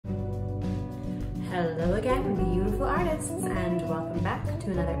Hello again, beautiful artists, and welcome back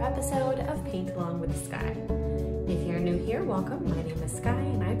to another episode of Paint Along with Skye. If you're new here, welcome. My name is Skye,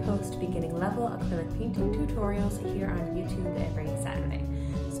 and I post beginning level acrylic painting tutorials here on YouTube every Saturday.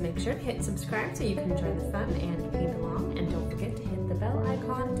 So make sure to hit subscribe so you can join the fun and paint along, and don't forget to hit the bell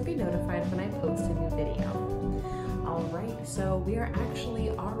icon to be notified when I post a new video. Alright, so we are actually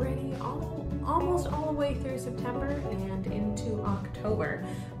already almost all the way through September and into October,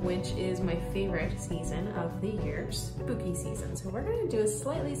 which is my favorite season of the year, spooky season. So we're going to do a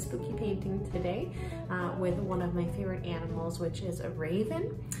slightly spooky painting today with one of my favorite animals, which is a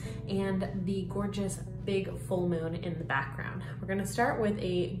raven, and the gorgeous big full moon in the background. We're going to start with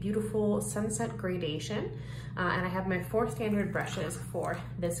a beautiful sunset gradation, and I have my 4 standard brushes for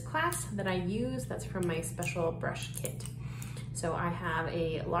this class that I use. That's from my special brush kit. So I have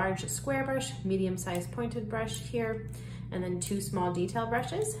a large square brush, medium-sized pointed brush here, and then 2 small detail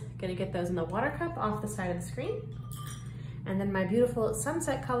brushes. Gonna get those in the water cup off the side of the screen. And then my beautiful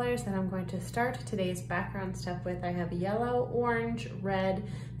sunset colors that I'm going to start today's background step with. I have yellow, orange, red,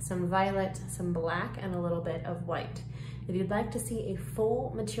 some violet, some black, and a little bit of white. If you'd like to see a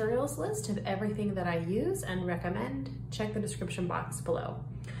full materials list of everything that I use and recommend, check the description box below.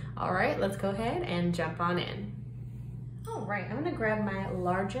 All right, let's go ahead and jump on in. All right, I'm gonna grab my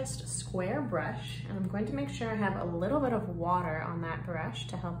largest square brush, and I'm going to make sure I have a little bit of water on that brush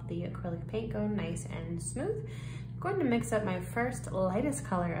to help the acrylic paint go nice and smooth. I'm going to mix up my first lightest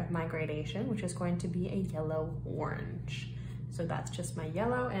color of my gradation, which is going to be a yellow-orange. So that's just my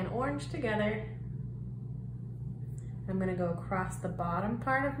yellow and orange together. I'm gonna go across the bottom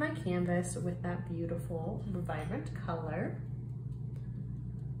part of my canvas with that beautiful, vibrant color.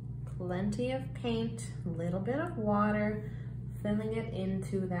 Plenty of paint, a little bit of water, filling it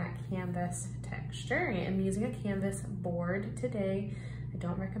into that canvas texture. I am using a canvas board today. I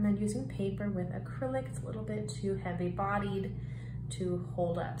don't recommend using paper with acrylic. It's a little bit too heavy bodied to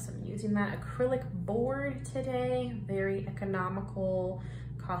hold up. So I'm using that acrylic board today. Very economical,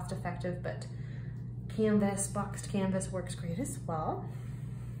 cost effective, but canvas, boxed canvas works great as well.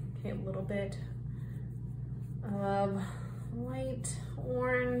 Okay, a little bit of light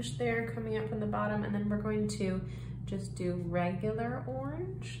orange there coming up from the bottom, and then we're going to just do regular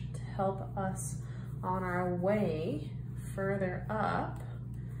orange to help us on our way further up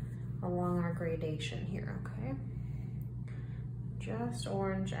along our gradation here, okay? Just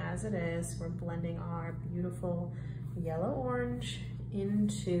orange as it is. We're blending our beautiful yellow orange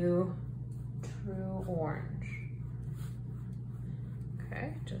into true orange.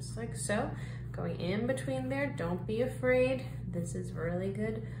 Okay, just like so. Going in between there, don't be afraid. This is really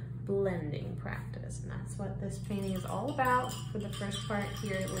good blending practice, and that's what this painting is all about for the first part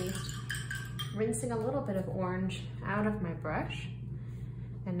here at least. Rinsing a little bit of orange out of my brush,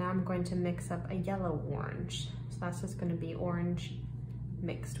 and now I'm going to mix up a yellow orange. So that's just going to be orange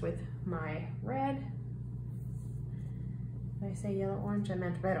mixed with my red. Did I say yellow orange? I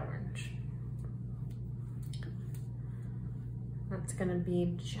meant red orange. That's gonna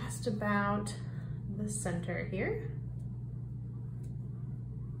be just about the center here.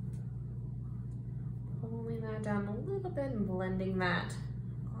 Pulling that down a little bit and blending that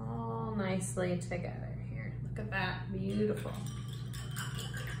all nicely together here. Look at that, beautiful.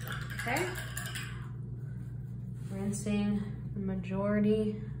 Okay, rinsing the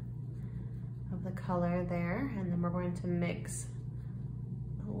majority of the color there, and then we're going to mix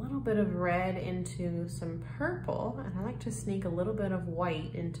a little bit of red into some purple, and I like to sneak a little bit of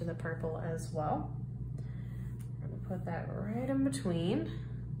white into the purple as well. I'm gonna put that right in between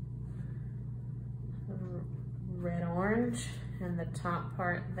red orange and the top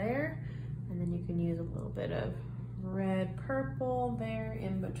part there, and then you can use a little bit of red purple there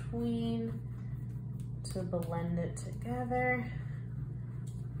in between to blend it together.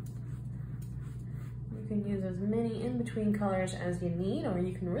 You can use as many in-between colors as you need, or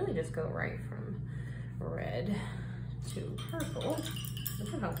you can really just go right from red to purple.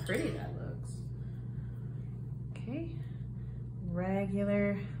 Look at how pretty that looks. Okay,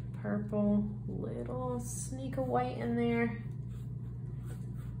 regular purple, little sneak of white in there,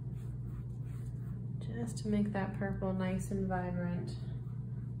 just to make that purple nice and vibrant.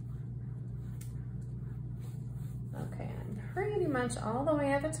 Okay, I'm pretty much all the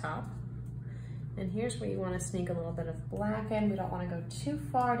way at the top. And here's where you want to sneak a little bit of black in. We don't want to go too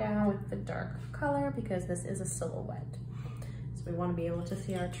far down with the dark color because this is a silhouette. So we want to be able to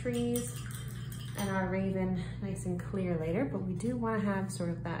see our trees and our raven nice and clear later, but we do want to have sort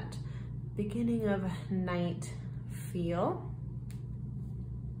of that beginning of night feel.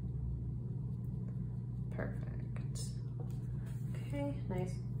 Perfect. Okay,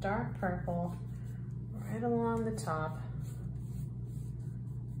 nice dark purple right along the top.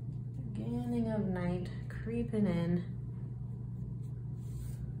 Beginning of night, creeping in.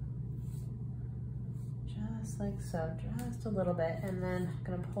 Just like so, just a little bit. And then I'm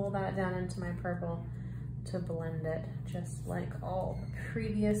gonna pull that down into my purple to blend it, just like all the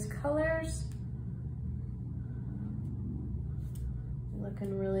previous colors.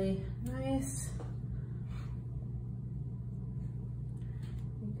 Looking really nice.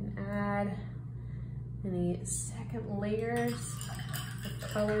 You can add any second layers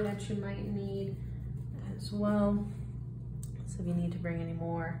of color that you might need as well. So if you need to bring any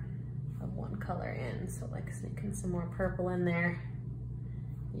more of one color in, so like sneaking some more purple in there,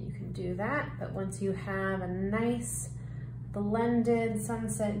 you can do that. But once you have a nice blended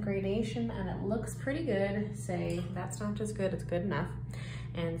sunset gradation and it looks pretty good, say that's not just good, it's good enough,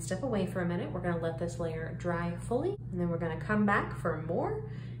 and step away for a minute. We're gonna let this layer dry fully, and then we're gonna come back for more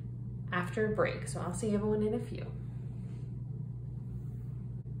after a break. So I'll see everyone in a few.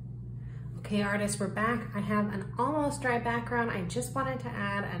 Okay, artists, we're back. I have an almost dry background. I just wanted to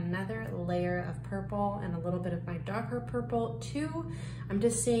add another layer of purple and a little bit of my darker purple too. I'm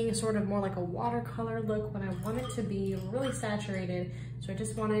just seeing sort of more like a watercolor look when I want it to be really saturated. So I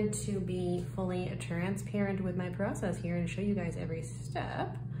just wanted to be fully transparent with my process here and show you guys every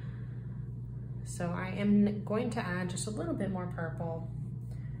step. So I am going to add just a little bit more purple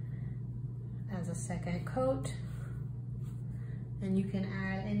as a second coat. And you can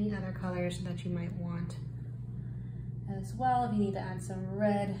add any other colors that you might want as well. If you need to add some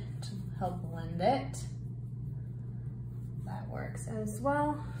red to help blend it, that works as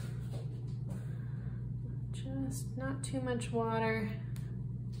well. Just not too much water,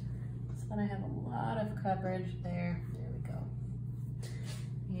 so that I have a lot of coverage there. There we go.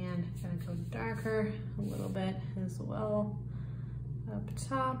 And I'm gonna go darker a little bit as well up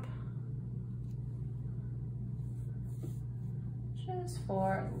top. Just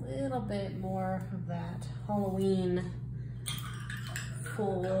for a little bit more of that Halloween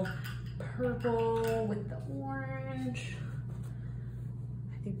full purple with the orange.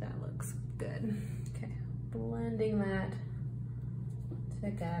 I think that looks good. Okay, blending that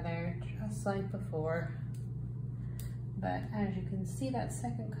together just like before. But as you can see, that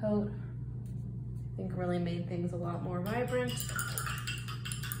second coat, I think really made things a lot more vibrant.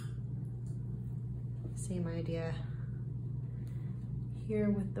 Same idea here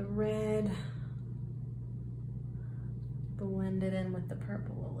with the red, blend it in with the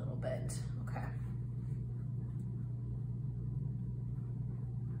purple a little bit. Okay.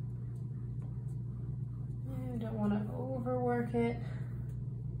 I don't want to overwork it.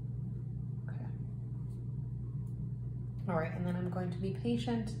 Okay. All right, and then I'm going to be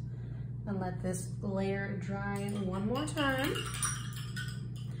patient and let this layer dry one more time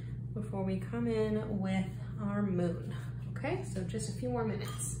before we come in with our moon. Okay, so just a few more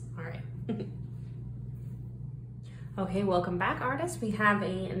minutes. All right. Okay, welcome back, artists. We have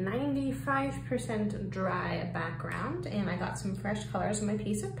a 95% dry background, and I got some fresh colors on my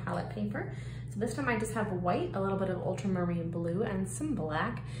piece of palette paper. So this time I just have white, a little bit of ultramarine blue, and some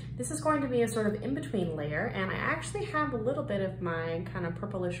black. This is going to be a sort of in-between layer, and I actually have a little bit of my kind of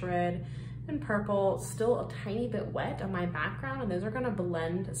purplish red and purple still a tiny bit wet on my background, and those are gonna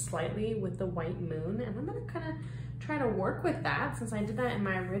blend slightly with the white moon, and I'm gonna kind of try to work with that since I did that in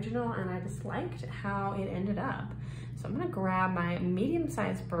my original and I just liked how it ended up. So I'm gonna grab my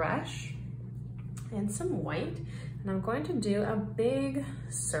medium-sized brush and some white, and I'm going to do a big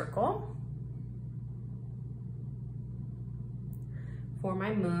circle for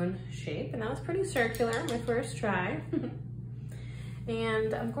my moon shape, and that was pretty circular, my first try.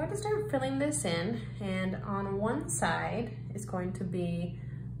 And I'm going to start filling this in, and on one side is going to be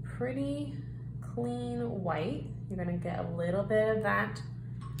pretty clean white. You're gonna get a little bit of that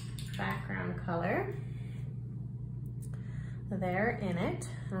background color there in it.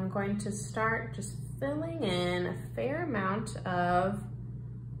 And I'm going to start just filling in a fair amount of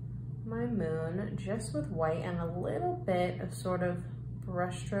my moon just with white and a little bit of sort of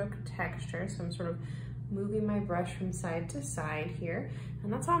brushstroke texture. So I'm sort of moving my brush from side to side here.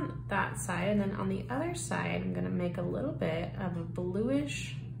 And that's on that side. And then on the other side, I'm gonna make a little bit of a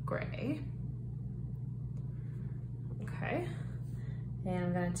bluish gray. Okay, and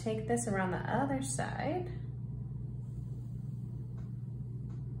I'm gonna take this around the other side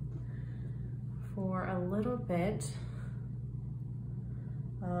for a little bit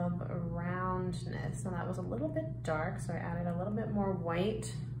of roundness. And that was a little bit dark, so I added a little bit more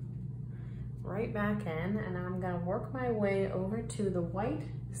white right back in, and I'm gonna work my way over to the white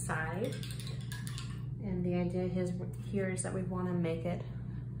side. And the idea here is that we wanna make it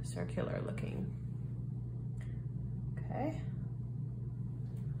circular looking. Okay.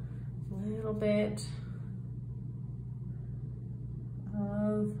 A little bit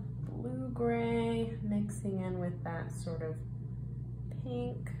of blue-gray mixing in with that sort of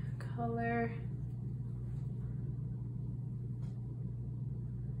pink color.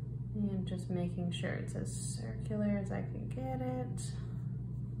 And just making sure it's as circular as I can get it.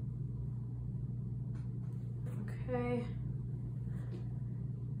 Okay.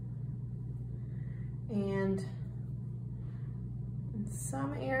 And in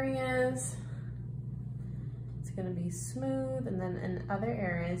some areas, it's gonna be smooth, and then in other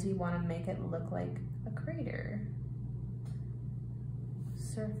areas, you wanna make it look like a crater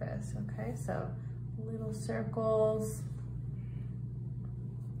surface, okay? So little circles.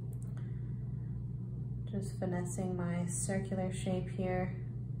 Just finessing my circular shape here.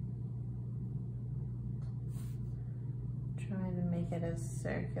 Trying to make it as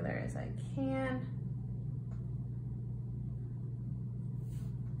circular as I can.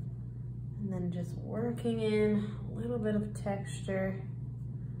 And then just working in a little bit of texture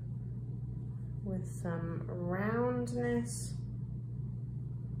with some roundness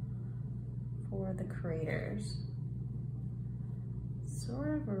for the craters.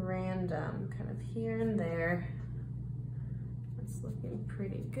 Sort of random, kind of here and there. That's looking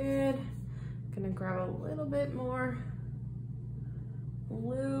pretty good. Gonna grab a little bit more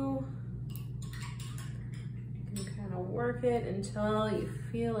blue. You can kind of work it until you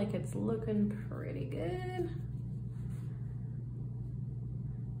feel like it's looking pretty good.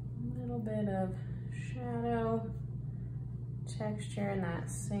 A little bit of shadow texture in that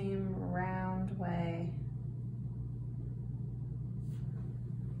same round way.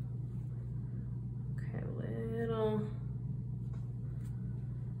 Little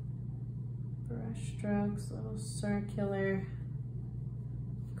brush strokes, little circular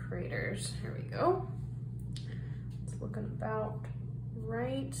craters. Here we go. It's looking about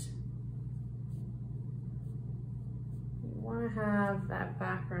right. You want to have that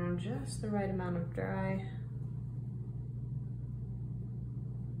background just the right amount of dry.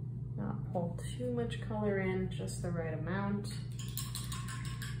 Not pull too much color in, just the right amount.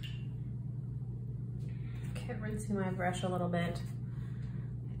 Rinsing my brush a little bit.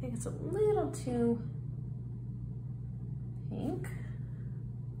 I think it's a little too pink.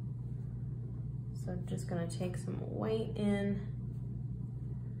 So I'm just gonna take some white in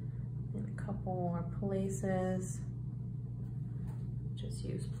a couple more places. Just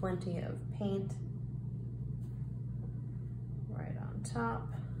use plenty of paint right on top.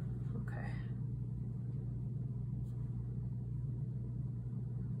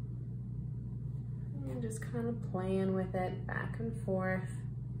 Just kind of playing with it back and forth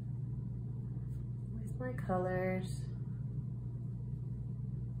with my colors.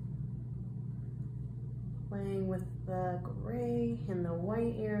 Playing with the gray in the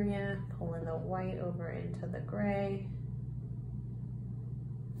white area, pulling the white over into the gray.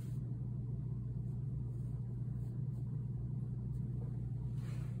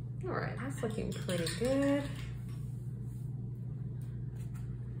 All right, that's looking pretty good.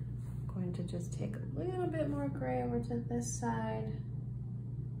 To just take a little bit more gray over to this side.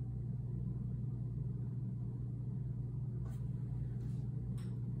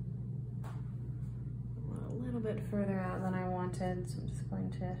 A little bit further out than I wanted, so I'm just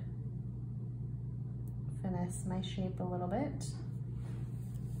going to finesse my shape a little bit.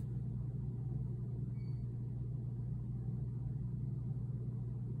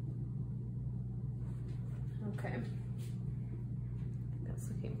 Okay.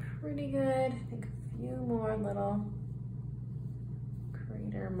 Pretty good. I think a few more little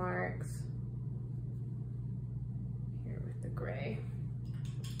crater marks here with the gray.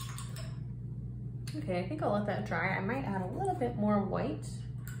 Okay, I think I'll let that dry. I might add a little bit more white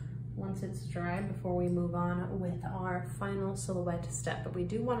once it's dry before we move on with our final silhouette step. But we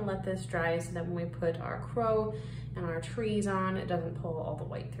do want to let this dry so that when we put our crow and our trees on, it doesn't pull all the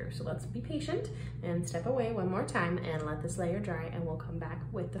white through. So let's be patient and step away one more time and let this layer dry, and we'll come back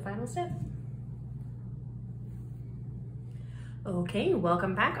with the final step. Okay,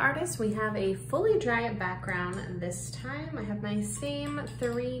 welcome back, artists. We have a fully dry background this time. I have my same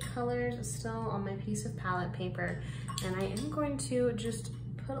 3 colors still on my piece of palette paper, and I am going to just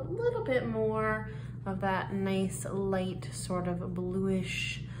put a little bit more of that nice light sort of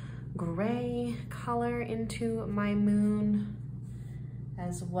bluish gray color into my moon,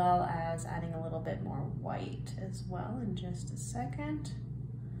 as well as adding a little bit more white as well in just a second.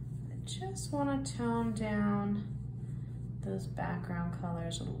 I just want to tone down those background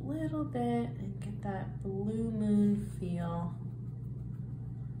colors a little bit and get that blue moon feel.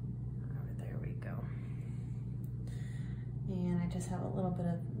 Oh, there we go. just have a little bit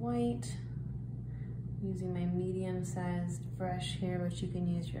of white, using my medium-sized brush here, but you can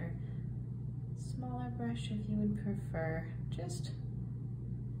use your smaller brush if you would prefer. Just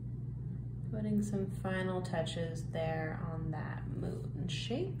putting some final touches there on that moon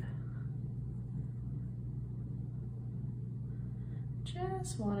shape.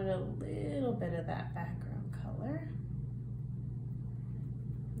 Just wanted a little bit of that background color.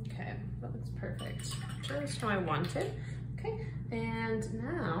 Okay, that looks perfect. Just how I want it. Okay, and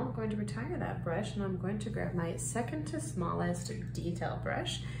now I'm going to retire that brush and I'm going to grab my second to smallest detail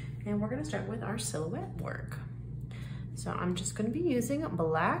brush and we're going to start with our silhouette work. So I'm just going to be using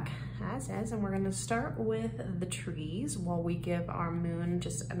black as is, and we're going to start with the trees while we give our moon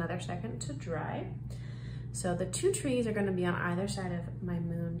just another second to dry. So the two trees are going to be on either side of my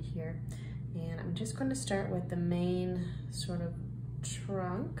moon here, and I'm just going to start with the main sort of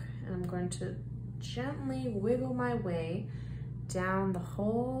trunk, and I'm going to gently wiggle my way down the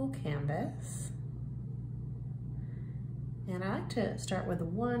whole canvas. And I like to start with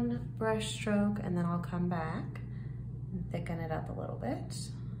one brush stroke and then I'll come back and thicken it up a little bit.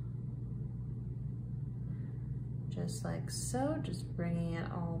 Just like so, just bringing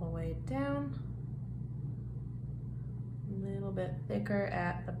it all the way down. A little bit thicker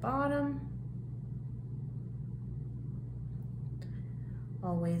at the bottom.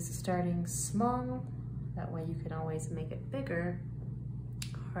 Always starting small, that way you can always make it bigger,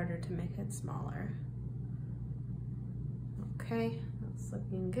 harder to make it smaller. Okay, that's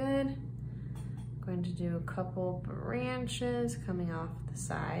looking good. I'm going to do a couple branches coming off the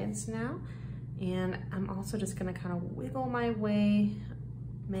sides now, and I'm also just gonna kind of wiggle my way,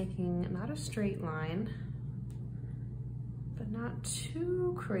 making not a straight line, but not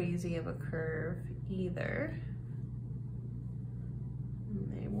too crazy of a curve either.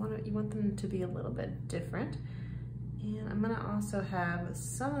 You want them to be a little bit different. And I'm gonna also have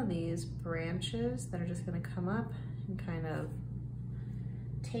some of these branches that are just gonna come up and kind of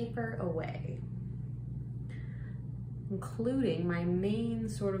taper away, including my main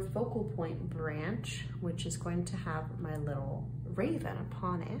sort of focal point branch, which is going to have my little raven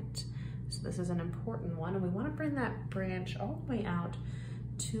upon it. So this is an important one, and we wanna bring that branch all the way out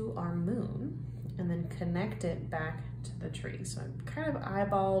to our moon and then connect it back to the tree. So I've kind of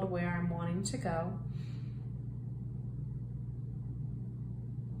eyeballed where I'm wanting to go.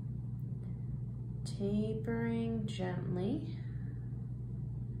 Tapering gently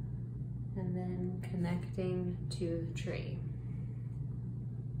and then connecting to the tree.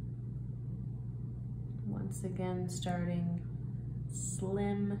 Once again, starting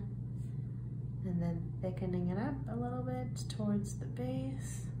slim and then thickening it up a little bit towards the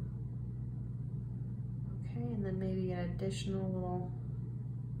base. Okay, and then maybe an additional little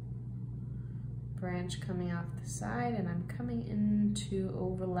branch coming off the side, and I'm coming in to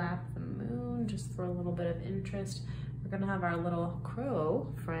overlap the moon just for a little bit of interest. We're gonna have our little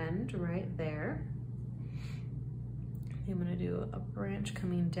crow friend right there. I'm gonna do a branch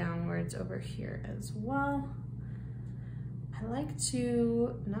coming downwards over here as well. I like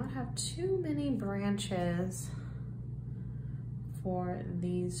to not have too many branches for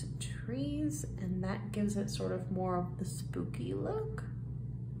these trees, and that gives it sort of more of the spooky look.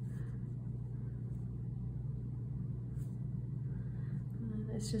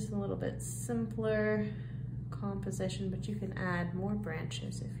 It's just a little bit simpler composition, but you can add more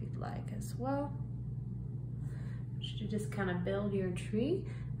branches if you'd like as well. You just kind of build your tree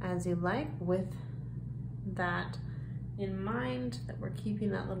as you like, with that in mind, that we're keeping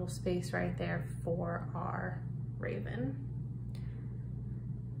that little space right there for our raven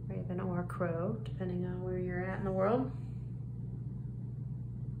or crow, depending on where you're at in the world.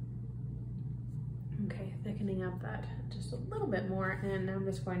 Okay, thickening up that just a little bit more, and now I'm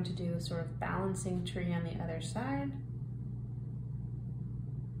just going to do a sort of balancing tree on the other side.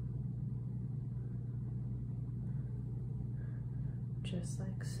 Just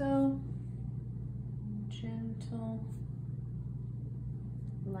like so. Gentle,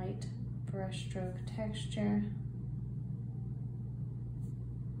 light brushstroke texture.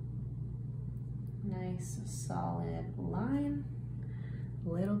 Nice solid line. A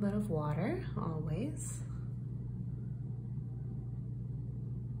little bit of water always.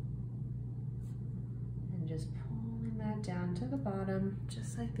 And just pulling that down to the bottom,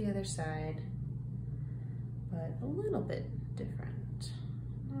 just like the other side, but a little bit different.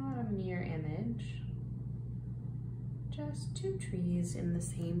 Not a mirror image. Just two trees in the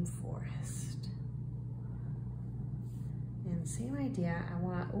same forest. And same idea, I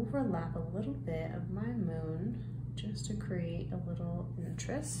want to overlap a little bit of my moon just to create a little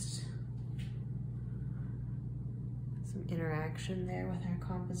interest. Some interaction there with our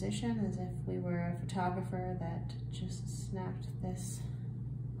composition, as if we were a photographer that just snapped this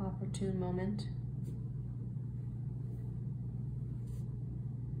opportune moment.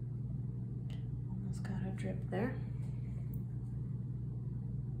 Almost got a drip there.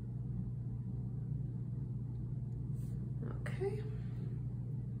 Okay.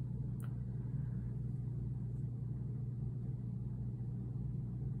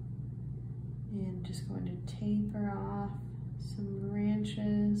 And just going to taper off some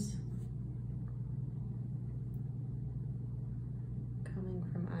branches coming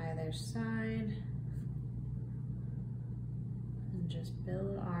from either side, and just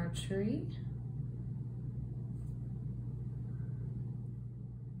build our tree.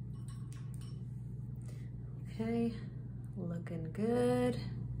 Okay, looking good.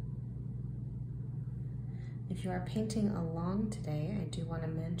 If you are painting along today, I do want to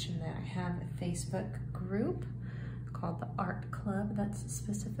mention that I have a Facebook group called the Art Club that's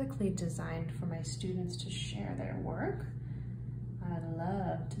specifically designed for my students to share their work. I'd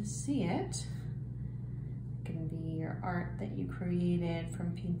love to see it. It can be your art that you created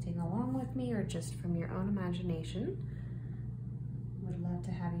from painting along with me or just from your own imagination. Would love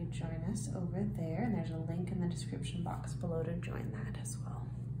to have you join us over there, and there's a link in the description box below to join that as well.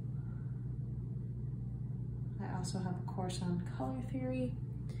 I also have a course on color theory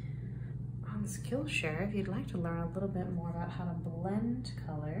on Skillshare if you'd like to learn a little bit more about how to blend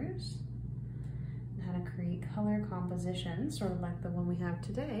colors and how to create color compositions, sort of like the one we have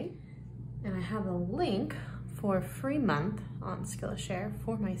today. And I have a link for a free month on Skillshare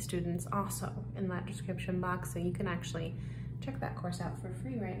for my students also in that description box, so you can actually check that course out for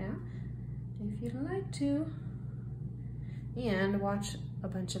free right now if you'd like to, and watch a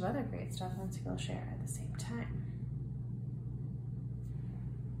bunch of other great stuff on Skillshare at the same time.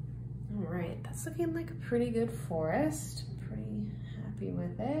 All right, that's looking like a pretty good forest. Pretty happy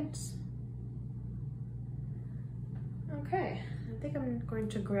with it. Okay, I think I'm going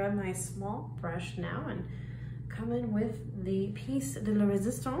to grab my small brush now and come in with the piece de la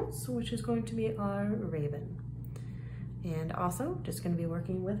resistance, which is going to be our raven. And also just going to be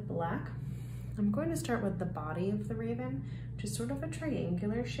working with black. I'm going to start with the body of the raven, which is sort of a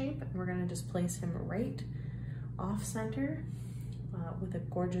triangular shape, and we're going to just place him right off center with a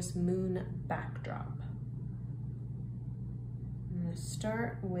gorgeous moon backdrop. I'm going to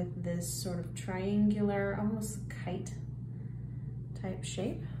start with this sort of triangular, almost kite type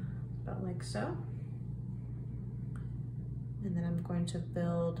shape, about like so. And then I'm going to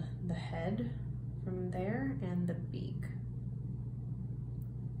build the head from there and the beak.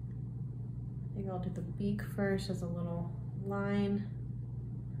 I think I'll do the beak first as a little line,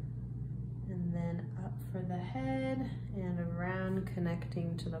 and then up for the head and around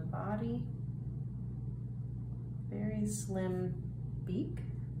connecting to the body. Very slim beak.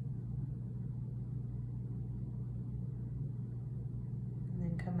 And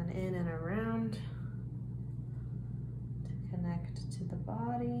then coming in and around to connect to the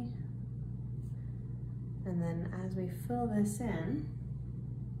body. And then as we fill this in,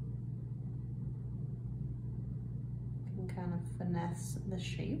 you can kind of finesse the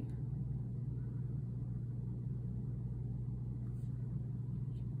shape.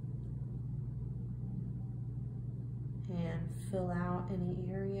 And fill out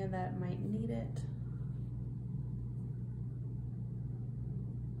any area that might need it.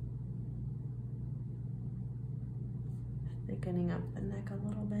 Thickening up the neck a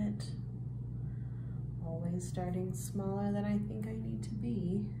little bit. Always starting smaller than I think I need to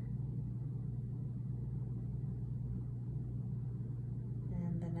be.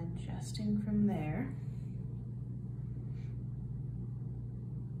 And then adjusting from there.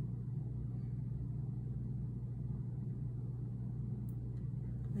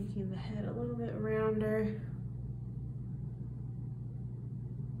 Making the head a little bit rounder.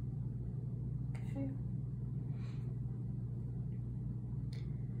 Okay.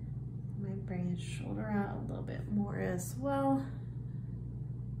 Might bring his shoulder out a little bit more as well.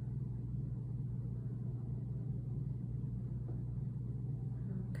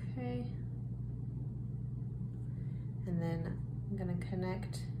 Okay. And then I'm gonna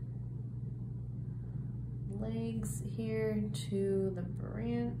connect legs here to the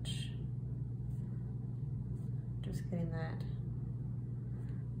branch. Just getting that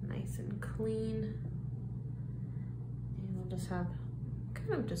nice and clean. And we'll just have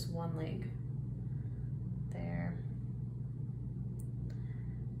kind of just one leg there.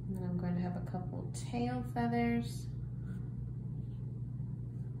 And then I'm going to have a couple tail feathers.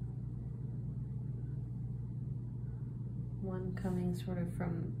 One coming sort of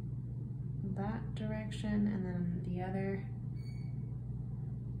from that direction, and then the other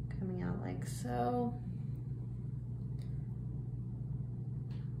coming out like so.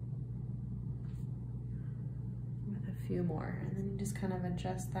 With a few more, and then you just kind of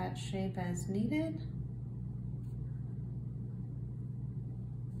adjust that shape as needed.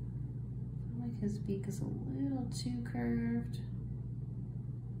 I like his beak is a little too curved.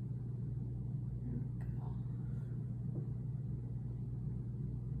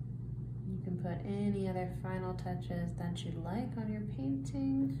 You can put any other final touches that you'd like on your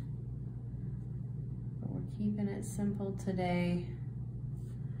painting, but we're keeping it simple today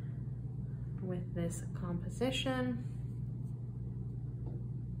with this composition.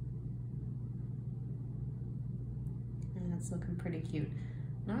 And it's looking pretty cute.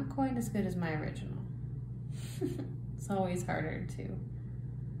 Not quite as good as my original. It's always harder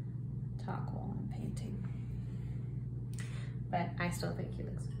to talk while I'm painting. But I still think he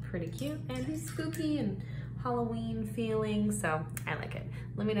looks pretty cute, and he's spooky and Halloween feeling, so I like it.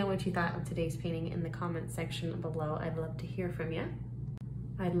 Let me know what you thought of today's painting in the comment section below. I'd love to hear from you.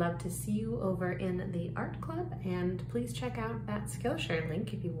 I'd love to see you over in the art club, and please check out that Skillshare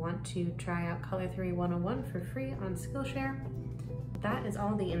link if you want to try out Color Theory 101 for free on Skillshare. That is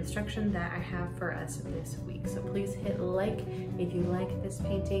all the instruction that I have for us this week, so please hit like if you like this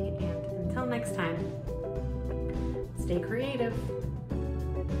painting, and until next time, stay creative.